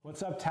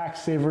What's up,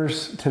 tax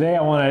savers? Today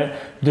I want to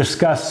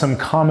discuss some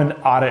common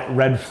audit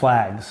red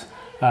flags.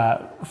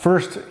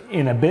 First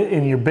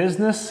in your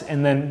business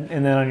and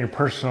then on your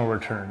personal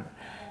return.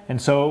 And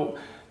so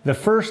the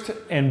first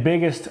and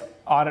biggest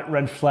audit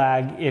red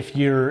flag, if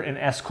you're an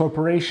S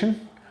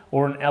corporation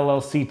or an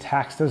LLC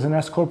taxed as an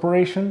S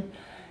corporation,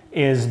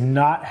 is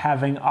not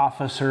having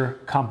officer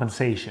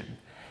compensation.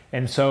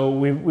 And so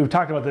we've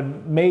talked about the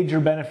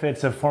major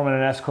benefits of forming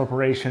an S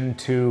corporation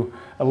to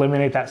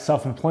eliminate that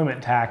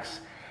self-employment tax.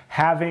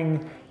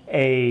 Having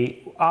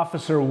a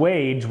officer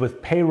wage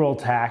with payroll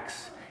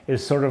tax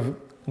is sort of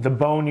the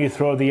bone you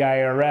throw the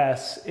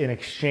IRS in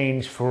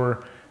exchange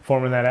for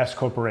forming that S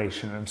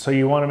corporation. And so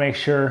you want to make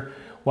sure,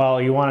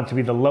 while you want it to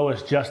be the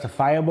lowest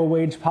justifiable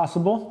wage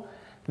possible,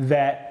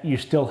 that you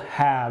still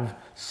have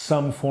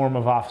some form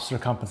of officer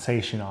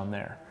compensation on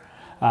there.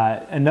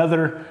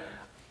 Another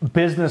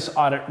business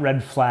audit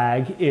red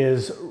flag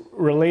is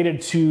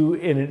related to,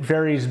 and it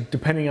varies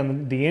depending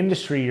on the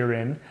industry you're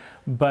in,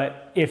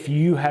 but if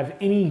you have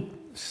any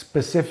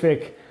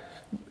specific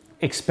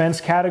expense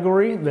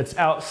category that's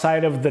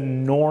outside of the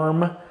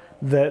norm,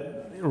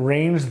 that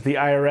range that the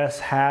IRS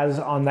has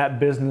on that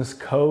business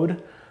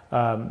code,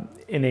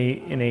 in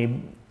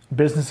a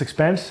business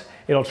expense,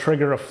 it'll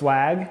trigger a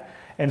flag.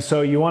 And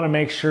so you want to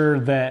make sure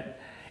that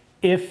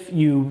if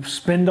you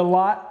spend a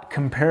lot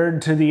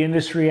compared to the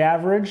industry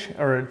average,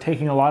 or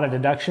taking a lot of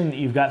deduction, that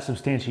you've got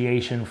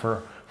substantiation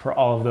for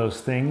all of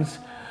those things.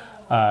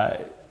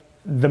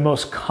 The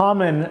most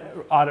common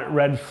audit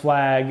red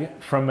flag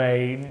from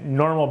a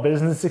normal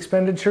business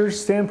expenditures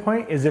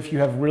standpoint is if you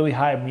have really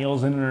high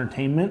meals and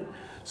entertainment.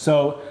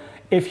 So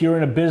if you're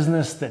in a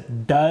business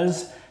that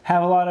does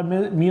have a lot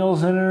of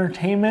meals and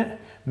entertainment,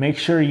 make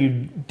sure you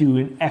do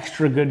an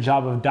extra good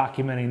job of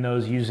documenting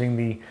those,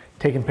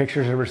 taking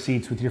pictures of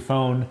receipts with your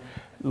phone,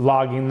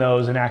 logging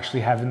those, and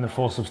actually having the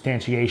full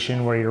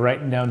substantiation where you're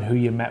writing down who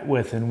you met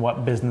with and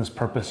what business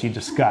purpose you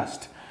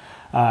discussed.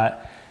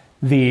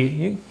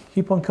 You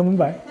keep on coming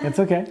by, it's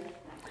okay.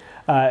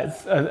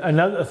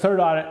 A third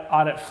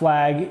audit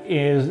flag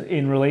is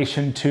in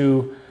relation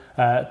to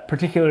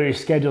particularly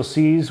Schedule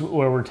Cs,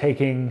 where we're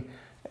taking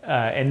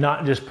and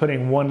not just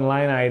putting one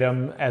line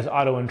item as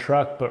auto and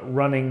truck, but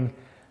running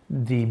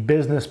the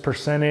business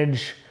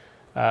percentage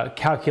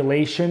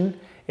calculation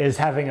is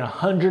having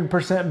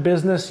 100%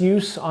 business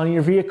use on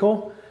your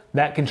vehicle.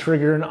 That can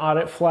trigger an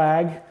audit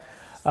flag.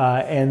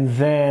 And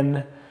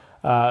then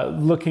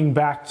looking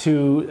back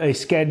to a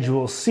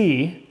Schedule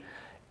C,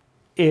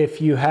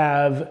 if you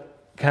have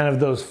kind of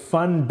those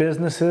fun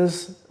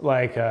businesses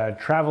like a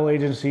travel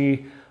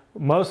agency,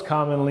 most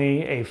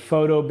commonly a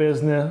photo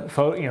business,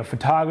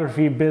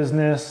 photography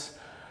business,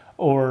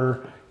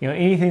 or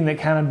anything that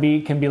kind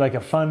of can be like a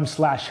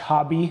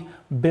fun/hobby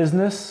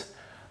business,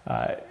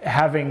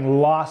 having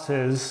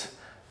losses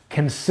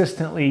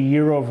consistently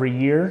year over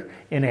year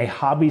in a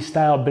hobby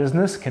style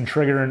business can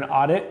trigger an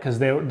audit, because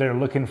they're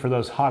looking for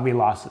those hobby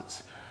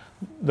losses.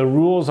 The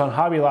rules on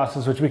hobby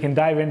losses, which we can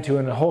dive into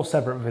in a whole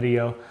separate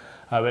video,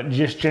 but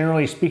just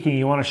generally speaking,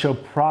 you want to show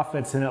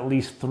profits in at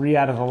least 3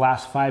 out of the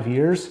last 5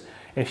 years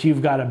if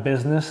you've got a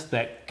business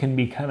that can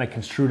be kind of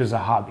construed as a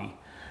hobby.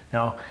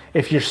 Now,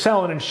 if you're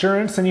selling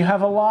insurance and you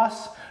have a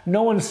loss,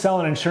 no one's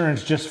selling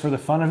insurance just for the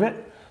fun of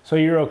it, so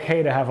you're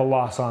okay to have a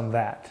loss on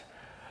that.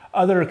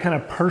 Other kind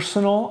of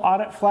personal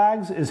audit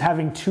flags is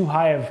having too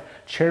high of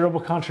charitable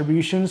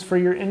contributions for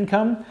your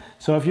income.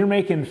 So if you're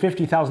making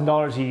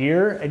 $50,000 a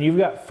year and you've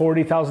got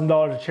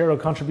 $40,000 of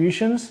charitable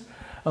contributions,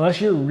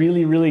 unless you're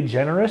really, really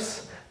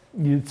generous,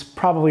 it's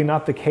probably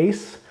not the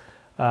case,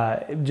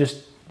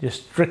 just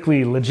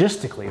strictly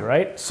logistically,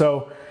 right?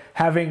 So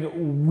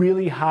having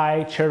really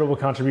high charitable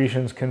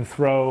contributions can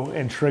throw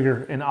and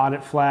trigger an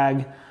audit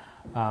flag.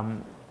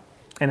 And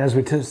as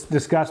we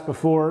discussed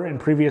before in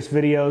previous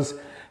videos,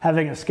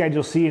 having a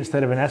Schedule C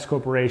instead of an S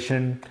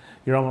corporation,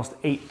 you're almost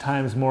 8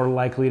 times more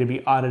likely to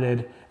be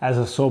audited as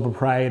a sole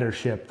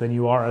proprietorship than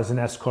you are as an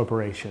S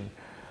corporation.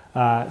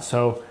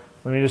 So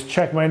let me just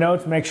check my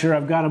notes, make sure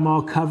I've got them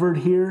all covered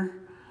here.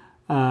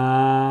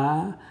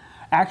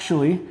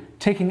 Actually,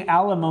 taking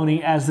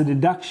alimony as a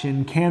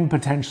deduction can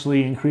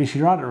potentially increase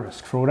your audit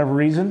risk. For whatever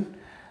reason,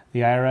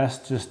 the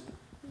IRS just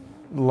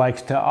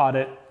likes to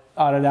audit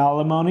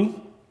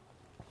alimony.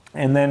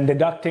 And then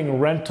deducting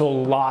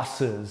rental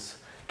losses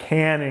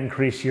can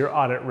increase your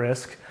audit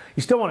risk.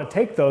 You still want to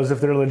take those if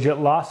they're legit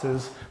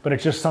losses, but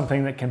it's just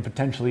something that can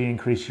potentially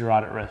increase your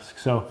audit risk.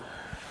 So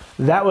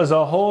that was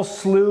a whole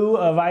slew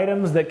of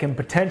items that can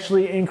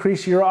potentially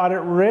increase your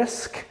audit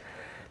risk.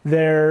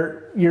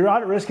 Your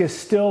audit risk is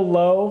still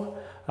low.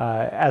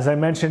 As I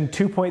mentioned,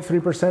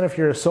 2.3% if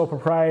you're a sole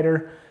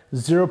proprietor,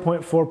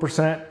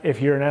 0.4% if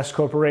you're an S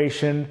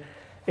corporation.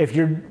 If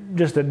you're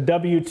just a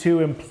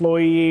W-2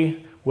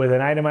 employee with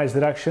an itemized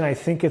deduction, I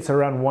think it's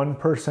around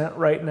 1%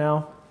 right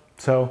now.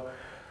 So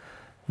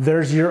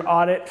there's your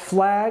audit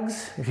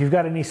flags. If you've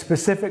got any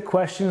specific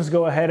questions,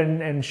 go ahead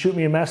and shoot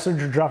me a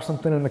message or drop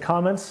something in the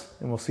comments,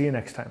 and we'll see you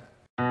next time.